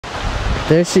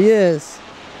There she is.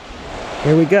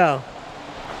 Here we go.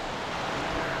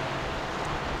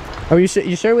 Are you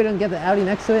sure we don't get the Audi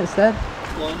next to it instead?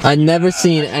 I've never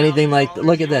seen anything like,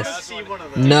 look at this.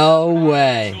 No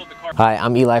way. Hi,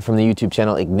 I'm Eli from the YouTube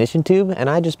channel IgnitionTube, and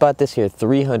I just bought this here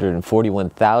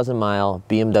 341,000 mile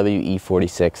BMW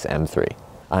E46 M3.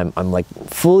 I'm like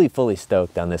fully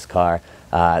stoked on this car.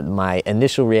 My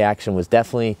initial reaction was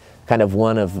definitely kind of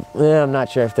one of, I'm not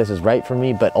sure if this is right for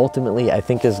me, but ultimately I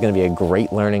think this is going to be a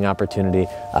great learning opportunity,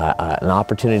 an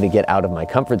opportunity to get out of my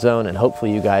comfort zone, and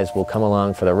hopefully you guys will come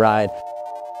along for the ride.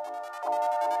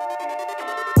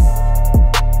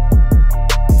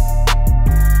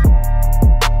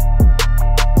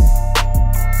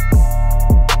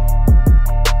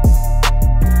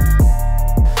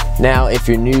 Now, if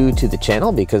you're new to the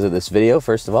channel because of this video,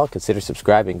 first of all, consider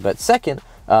subscribing. But second,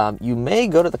 you may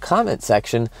go to the comment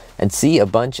section and see a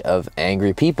bunch of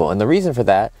angry people. And the reason for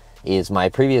that is my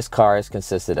previous cars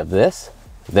consisted of this,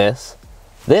 and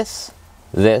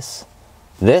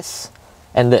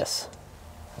this.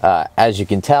 As you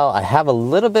can tell, I have a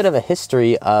little bit of a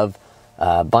history of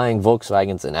buying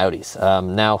Volkswagens and Audis.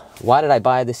 Now, why did I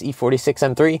buy this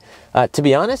E46 M3? To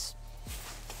be honest,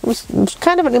 it was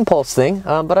kind of an impulse thing,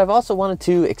 but I've also wanted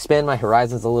to expand my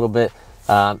horizons a little bit,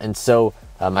 and so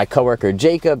my coworker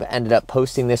Jacob ended up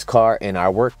posting this car in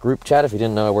our work group chat. If you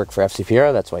didn't know, I work for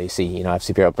FCPRO. That's why you see,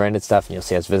 FCPRO branded stuff, and you'll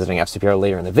see us visiting FCPRO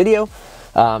later in the video.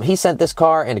 He sent this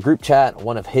car in a group chat.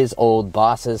 One of his old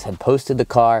bosses had posted the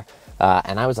car,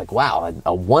 and I was like, wow,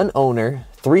 a one owner,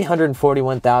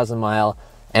 341,000 mile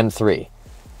M3.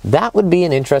 That would be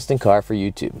an interesting car for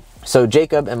YouTube. So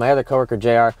Jacob and my other coworker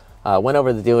JR went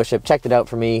over to the dealership, checked it out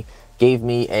for me, gave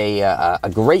me a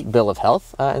great bill of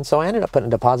health, and so I ended up putting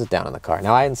a deposit down on the car.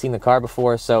 Now, I hadn't seen the car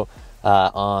before, so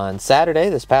on Saturday,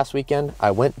 this past weekend, I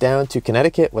went down to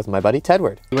Connecticut with my buddy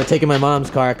Tedward. We're taking my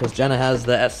mom's car because Jenna has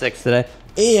the S6 today,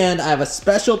 and I have a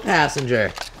special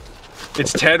passenger.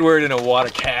 It's Tedward and a wad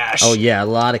of cash. Oh yeah, a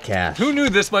lot of cash. Who knew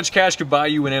this much cash could buy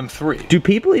you an M3? Do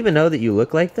people even know that you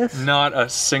look like this? Not a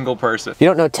single person. If you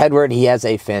don't know Tedward, he has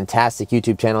a fantastic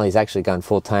YouTube channel. He's actually gone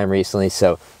full-time recently,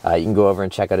 so you can go over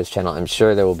and check out his channel. I'm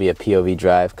sure there will be a POV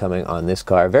drive coming on this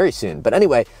car very soon. But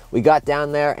anyway, we got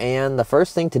down there, and the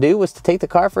first thing to do was to take the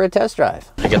car for a test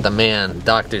drive. I got the man,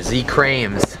 Dr. Z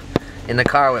Crames, in the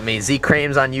car with me. Z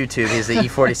Crames on YouTube. He's the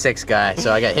E46 guy.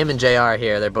 So I got him and JR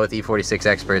here. They're both E46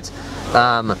 experts.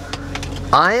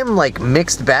 I am like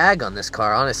mixed bag on this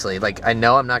car, honestly. Like, I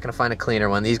know I'm not gonna find a cleaner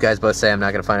one. These guys both say I'm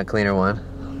not gonna find a cleaner one.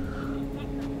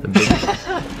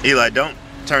 Eli, don't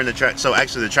turn the track. So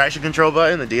actually, the traction control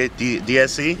button, the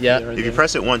DSC. Yeah. If you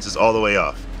press it once, it's all the way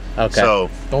off. Okay. So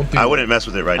Don't I wouldn't mess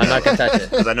with it right now. I'm not gonna touch it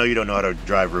because I know you don't know how to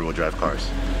drive rear-wheel drive cars.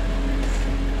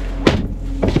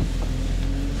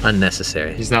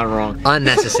 Unnecessary. He's not wrong.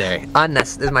 Unnecessary.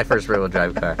 This is my first rear-wheel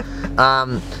drive car.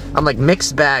 I'm like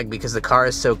mixed bag because the car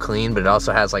is so clean, but it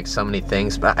also has like so many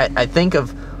things. But I think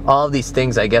of all of these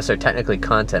things, I guess, are technically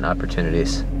content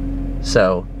opportunities.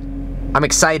 So I'm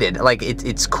excited. Like,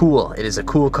 it's cool. It is a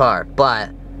cool car, but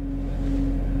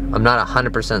I'm not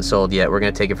 100% sold yet. We're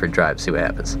gonna take it for a drive, see what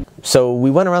happens. So we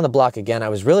went around the block again. I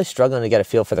was really struggling to get a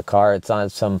feel for the car. It's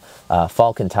on some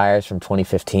Falcon tires from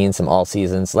 2015, some all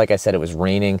seasons. Like I said, it was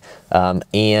raining,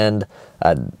 and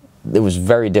it was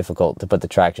very difficult to put the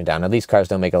traction down. Now, these cars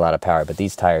don't make a lot of power, but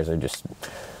these tires are just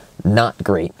not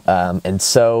great. And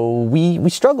so we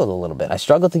struggled a little bit. I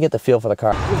struggled to get the feel for the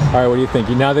car. All right, what do you think?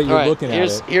 Now that you're looking at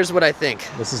it, here's what I think.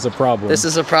 This is a problem. This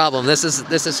is a problem. This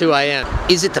is who I am.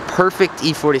 Is it the perfect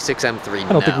E46 M3?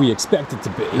 I don't think we expect it to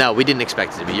be. No, we didn't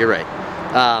expect it to be. You're right.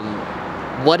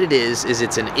 What it is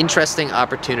it's an interesting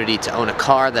opportunity to own a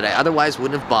car that I otherwise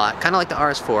wouldn't have bought, kind of like the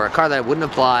RS4, a car that I wouldn't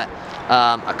have bought,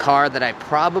 a car that I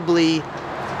probably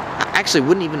actually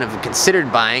wouldn't even have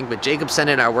considered buying, but Jacob sent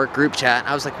in our work group chat, and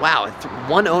I was like, wow,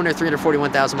 one owner,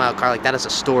 341,000 mile car, like, that is a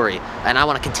story, and I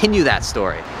want to continue that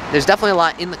story. There's definitely a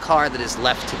lot in the car that is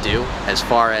left to do, as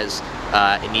far as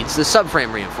it needs the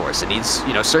subframe reinforced, it needs,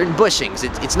 certain bushings.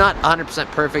 It's not 100%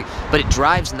 perfect, but it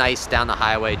drives nice down the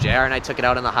highway. JR and I took it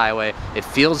out on the highway. It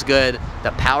feels good.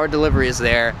 The power delivery is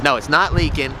there. No, it's not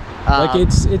leaking. Like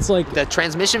it's like the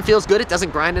transmission feels good. It doesn't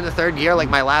grind in the third gear like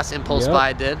my last impulse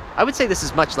buy did. I would say this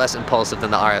is much less impulsive than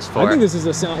the RS4. I think this is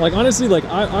a sound, like, honestly, like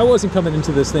I wasn't coming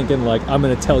into this thinking like I'm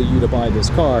gonna tell you to buy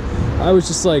this car. I was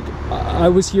just like, I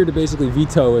was here to basically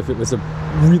veto if it was a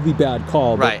really bad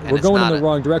call. But right, we're going in the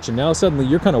wrong direction. Now suddenly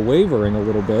you're kind of wavering a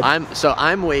little bit.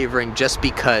 I'm wavering just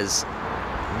because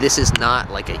this is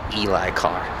not like an Eli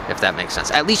car, if that makes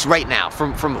sense. At least right now,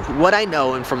 from what I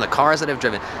know and from the cars that I've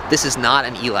driven, this is not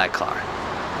an Eli car.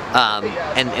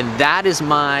 And that is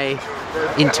my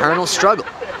internal struggle.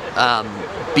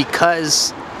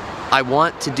 because I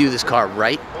want to do this car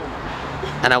right,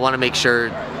 and I want to make sure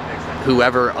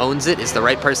whoever owns it is the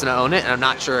right person to own it, and I'm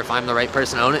not sure if I'm the right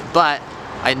person to own it, but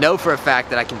I know for a fact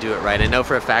that I can do it right. I know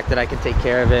for a fact that I can take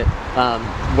care of it.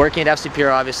 Working at FC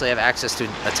Puro, obviously I have access to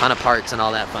a ton of parts and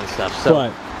all that fun stuff. So,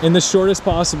 but in the shortest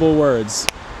possible words,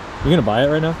 you're gonna buy it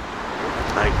right now?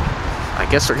 I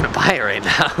guess we're gonna buy it right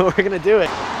now. We're gonna do it.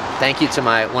 Thank you to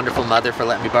my wonderful mother for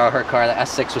letting me borrow her car. The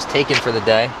S6 was taken for the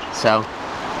day, so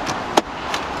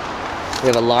we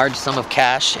have a large sum of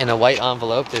cash in a white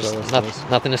envelope. There's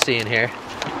nothing to see in here.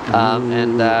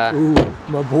 Ooh,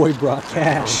 my boy brought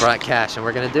cash. And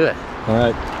we're gonna do it. All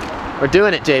right. We're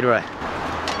doing it, Jade Roy.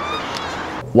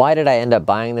 Why did I end up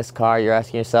buying this car, you're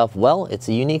asking yourself? Well, it's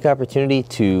a unique opportunity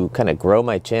to kind of grow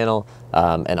my channel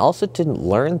and also to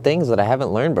learn things that I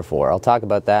haven't learned before. I'll talk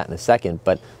about that in a second,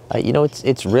 but you know,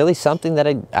 it's really something that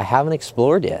I haven't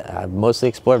explored yet. I've mostly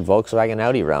explored Volkswagen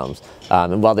Audi realms.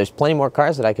 And while there's plenty more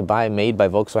cars that I could buy made by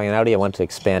Volkswagen Audi, I want to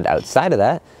expand outside of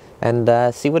that and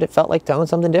see what it felt like to own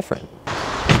something different.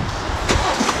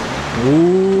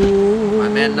 Ooh. My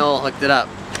man Noel hooked it up.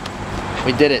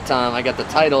 We did it, Tom. I got the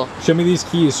title. Show me these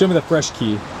keys. Show me the fresh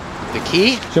key. The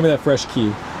key? Show me that fresh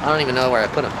key. I don't even know where I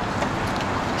put them.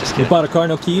 Just kidding. You bought a car,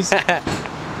 no keys? All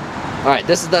right,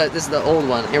 this is the old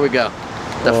one. Here we go.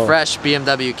 The fresh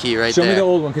BMW key right there. Show me the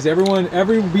old one, because every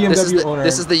BMW owner.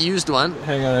 This is the used one.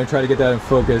 Hang on, I'm trying to get that in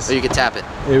focus. Oh, you can tap it.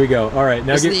 There we go. All right,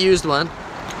 now this is the used one.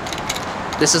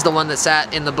 This is the one that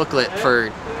sat in the booklet for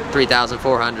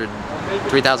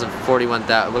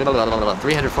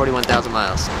 341,000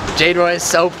 miles. Jade Roy is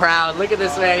so proud. Look at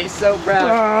this man. He's so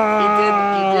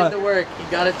proud. He did the work. He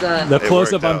got it done. The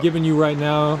close-up I'm giving you right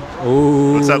now.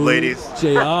 Oh. What's up, ladies?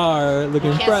 JR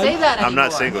looking Can't fresh. say that anymore. I'm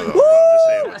not single though. I'm just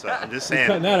saying what's up. I'm just saying.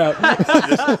 Cutting that out.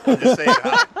 I'm just saying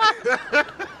hi.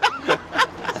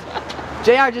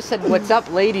 JR just said, "What's up,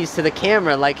 ladies?" to the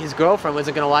camera, like his girlfriend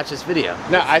wasn't gonna watch this video.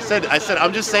 No, I said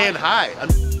I'm just saying hi.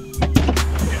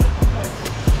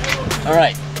 All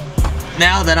right,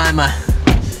 now that I'm a,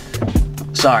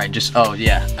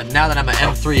 now that I'm an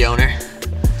M3 owner,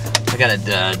 I gotta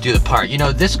do the part. You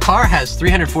know, this car has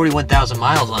 341,000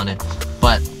 miles on it,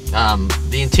 but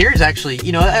the interior is actually,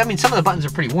 you know, I mean, some of the buttons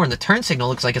are pretty worn. The turn signal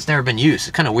looks like it's never been used.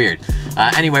 It's kind of weird.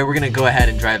 Anyway, we're gonna go ahead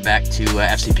and drive back to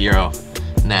FC Puro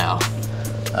now.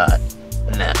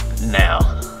 Now.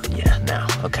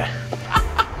 Okay.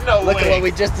 No Look way. at what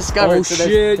we just discovered. Oh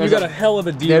shit, you got a hell of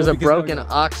a deal. There's a broken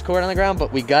aux cord on the ground,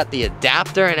 but we got the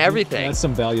adapter and everything. That's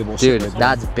some valuable shit. Dude, right there.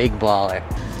 that's big baller.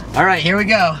 All right, here we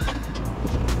go.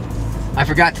 I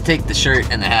forgot to take the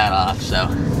shirt and the hat off, so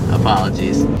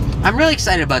apologies. I'm really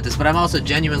excited about this, but I'm also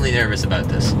genuinely nervous about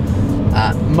this.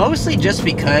 Mostly just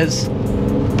because,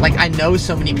 like, I know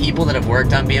so many people that have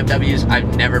worked on BMWs.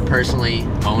 I've never personally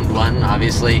owned one,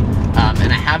 obviously,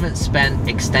 and I haven't spent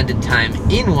extended time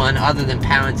in one other than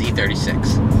Pound's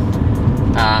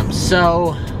E46.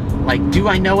 So, like, do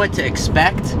I know what to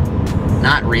expect?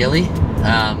 Not really,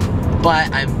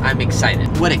 but I'm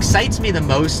excited. What excites me the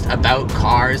most about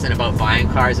cars and about buying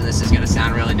cars, and this is gonna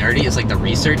sound really nerdy, is like the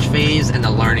research phase and the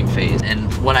learning phase.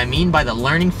 And what I mean by the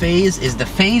learning phase is the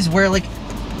phase where, like,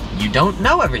 you don't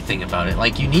know everything about it.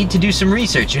 Like, you need to do some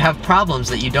research. You have problems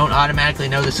that you don't automatically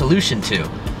know the solution to.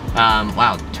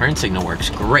 Wow, turn signal works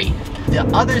great. The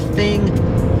other thing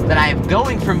that I have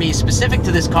going for me specific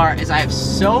to this car is I have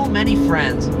so many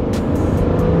friends.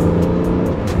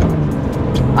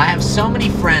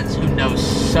 Who know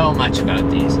so much about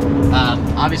these.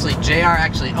 Obviously, JR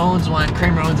actually owns one.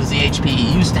 Kramer owns a ZHP.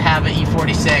 He used to have an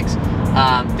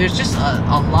E46. There's just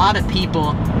a lot of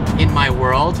people in my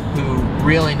world who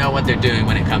really know what they're doing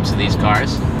when it comes to these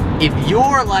cars. If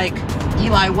you're like,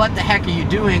 Eli, what the heck are you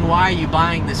doing? Why are you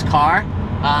buying this car?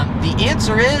 The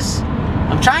answer is,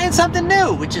 I'm trying something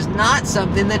new, which is not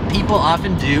something that people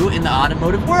often do in the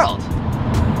automotive world.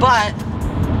 But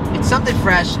it's something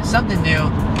fresh, it's something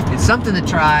new, it's something to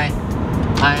try.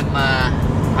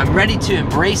 I'm ready to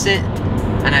embrace it,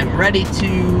 and I'm ready to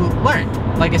learn,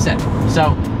 like I said.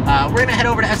 So we're gonna head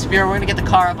over to FC Puro, we're gonna get the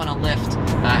car up on a lift,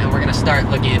 and we're gonna start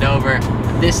looking it over.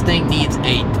 This thing needs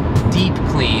a deep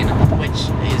clean, which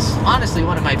is honestly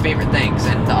one of my favorite things,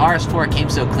 and the RS4 came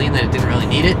so clean that it didn't really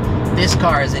need it. This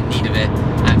car is in need of it.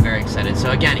 I'm very excited.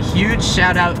 So again, huge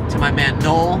shout out to my man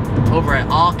Noel over at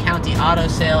All County Auto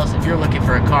Sales. If you're looking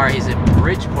for a car, he's in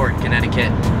Bridgeport, Connecticut.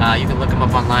 You can look him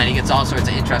up online. He gets all sorts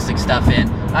of interesting stuff in,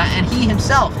 and he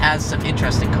himself has some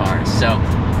interesting cars. So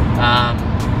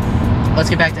let's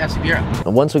get back to FC Puro.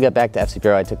 Once we got back to FC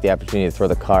Puro, I took the opportunity to throw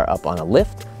the car up on a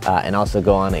lift and also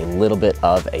go on a little bit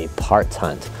of a parts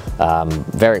hunt.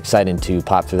 very exciting to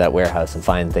pop through that warehouse and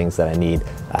find things that I need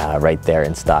right there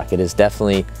in stock. It is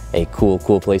definitely a cool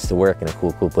place to work and a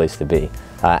cool place to be.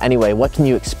 Anyway, what can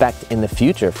you expect in the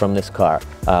future from this car?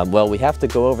 Well, we have to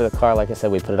go over the car. Like I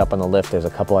said, we put it up on the lift. There's a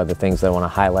couple other things that I want to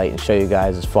highlight and show you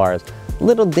guys as far as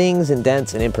little dings and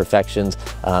dents and imperfections.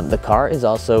 The car is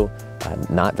also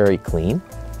not very clean.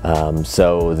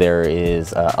 So there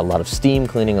is a lot of steam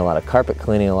cleaning, a lot of carpet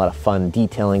cleaning, a lot of fun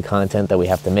detailing content that we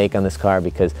have to make on this car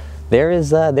because there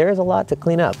is a lot to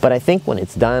clean up. But I think when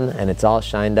it's done and it's all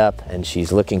shined up and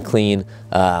she's looking clean,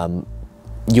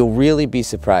 you'll really be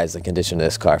surprised the condition of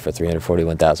this car for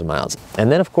 341,000 miles.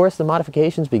 And then of course the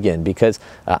modifications begin because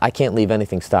I can't leave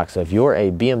anything stock. So if you're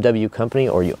a BMW company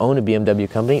or you own a BMW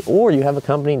company or you have a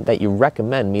company that you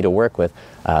recommend me to work with,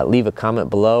 leave a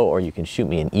comment below or you can shoot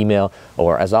me an email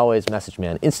or as always message me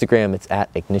on Instagram. It's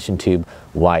at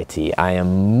IgnitionTubeYT. I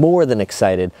am more than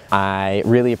excited. I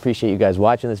really appreciate you guys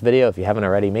watching this video. If you haven't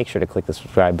already, make sure to click the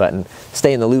subscribe button.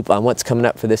 Stay in the loop on what's coming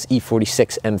up for this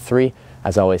E46 M3.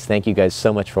 As always, thank you guys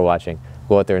so much for watching.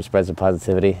 Go out there and spread some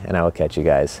positivity, and I will catch you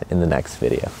guys in the next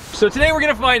video. So today we're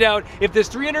gonna find out if this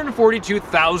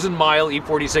 342,000 mile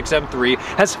E46 M3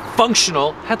 has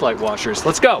functional headlight washers.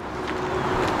 Let's go.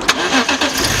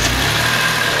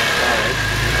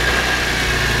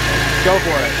 Go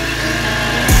for it.